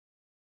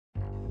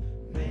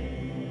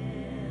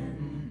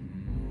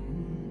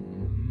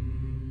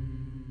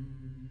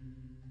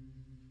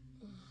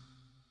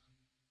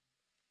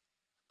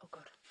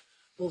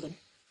Walden.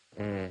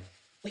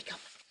 Wake up.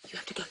 You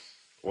have to go.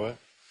 What?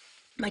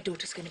 My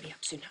daughter's going to be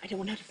up soon. I don't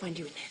want her to find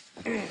you in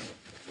there.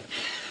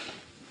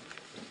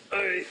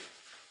 Hey,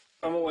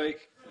 I'm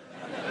awake.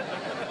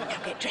 Now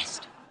get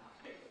dressed.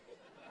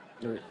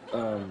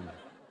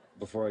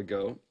 Before I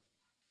go,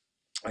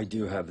 I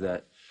do have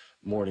that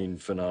morning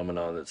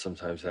phenomenon that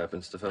sometimes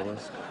happens to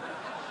fellas.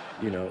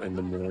 You know, in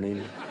the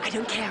morning. I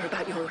don't care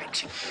about your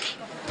erection.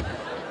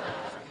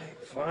 Okay,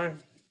 fine.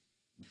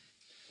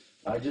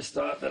 I just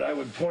thought that I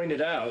would point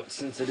it out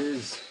since it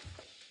is,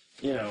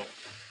 you know,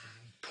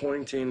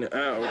 pointing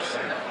out.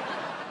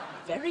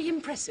 Very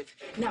impressive.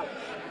 Now,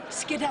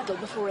 skedaddle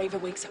before Ava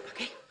wakes up,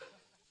 okay?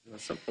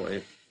 At some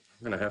point,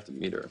 I'm gonna have to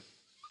meet her.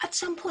 At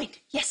some point,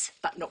 yes,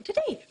 but not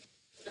today.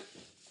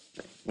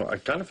 Well, I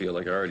kind of feel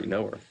like I already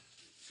know her.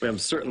 I mean, I'm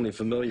certainly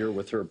familiar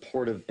with her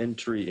port of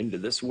entry into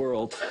this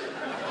world.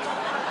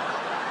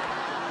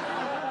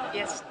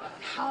 Yes.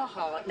 Ha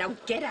ha. Now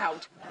get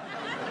out.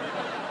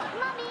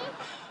 Mummy.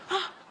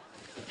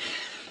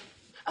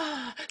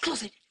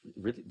 Closet.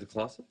 Really? The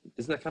closet?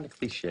 Isn't that kind of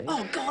cliche?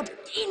 Oh, God,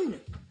 in.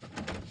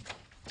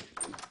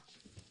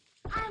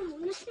 I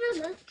want to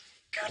snuggle.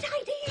 Good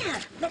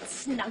idea. Let's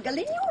snuggle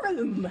in your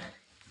room.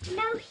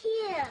 No,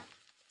 here.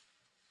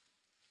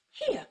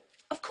 Here,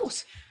 of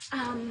course.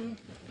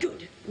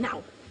 Good.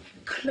 Now,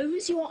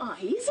 close your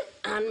eyes,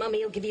 and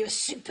Mummy will give you a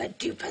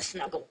super-duper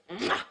snuggle.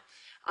 Mwah.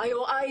 Are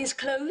your eyes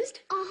closed?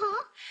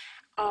 Uh-huh.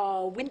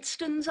 Are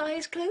Winston's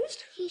eyes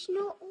closed? He's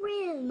not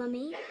real,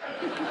 Mummy.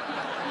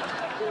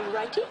 All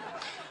righty.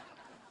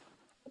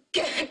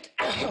 Get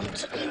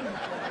out.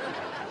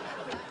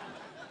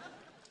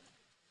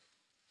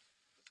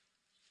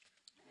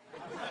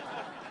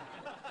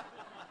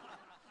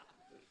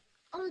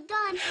 All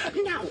done.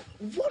 Now,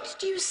 what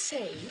do you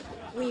say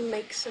we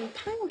make some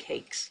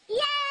pancakes? Yay!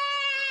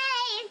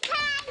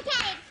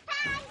 Pancakes!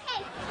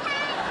 Pancakes!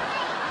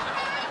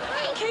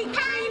 Pancake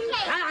time!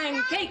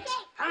 Pancakes!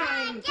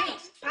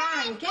 Pancakes!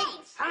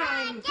 Pancakes!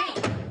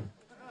 Pancakes!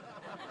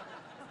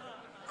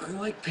 I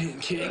like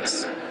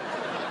pancakes. I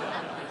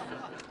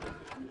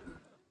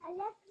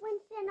left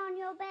Winston on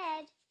your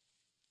bed.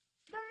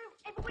 No,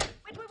 Ava,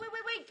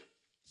 wait.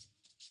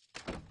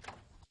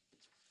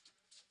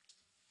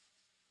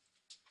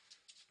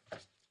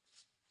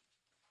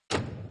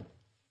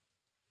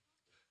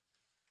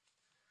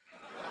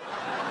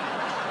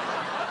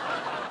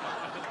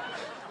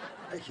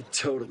 I could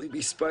totally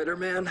be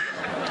Spider-Man.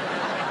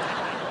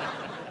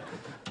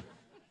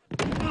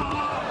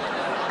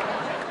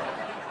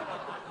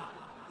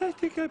 I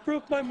think I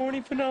broke my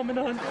morning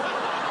phenomenon.